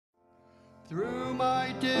Through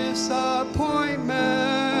my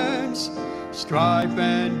disappointments, strife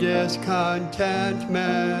and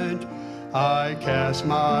discontentment, I cast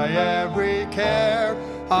my every care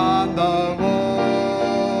on the Lord.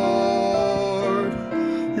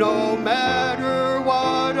 No matter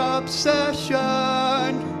what obsession,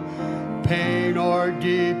 pain or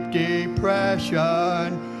deep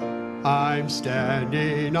depression, I'm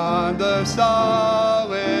standing on the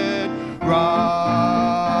solid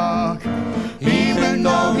rock. Even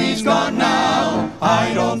though he's gone now,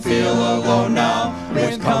 I don't feel alone now.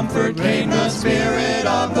 With comfort came the Spirit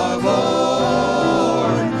of the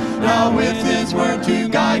Lord. Now with His word to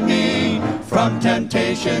guide me, from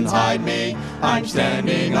temptations hide me, I'm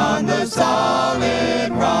standing on the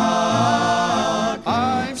solid rock.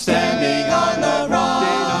 I'm standing on the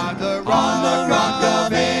rock, on the rock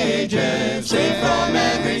of ages, safe from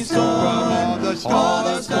every storm, all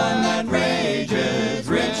the storm that rages.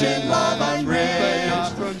 Rich in love I'm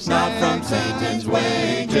rich, not from Satan's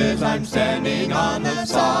wages. I'm standing on the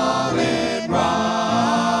solid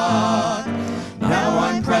rock. Now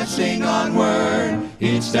I'm pressing onward,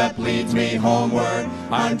 each step leads me homeward.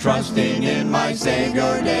 I'm trusting in my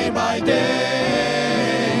Savior day by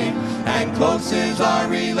day. And close is our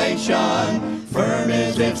relation, firm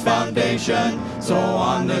is its foundation, so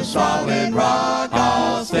on the solid rock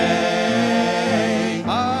I'll stay.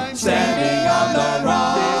 I'm standing on the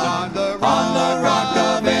rock, on the rock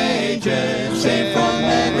of ages, safe from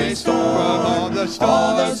every storm, all the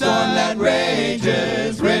storm that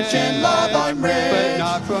rages. Rich in love I'm rich,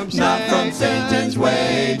 not from Satan's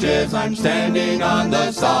wages. I'm standing on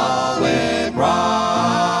the solid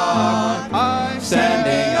rock. I'm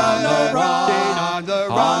standing on the rock,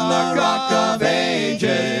 on the rock of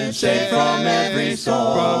ages, safe from every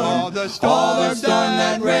storm, all the storm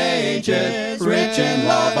that rages. Rich in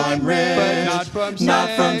love I'm rich, not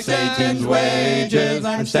from Satan's wages.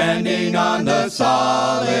 I'm standing on the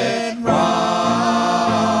solid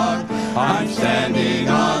rock. I'm standing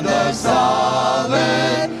on the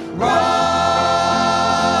solid rock.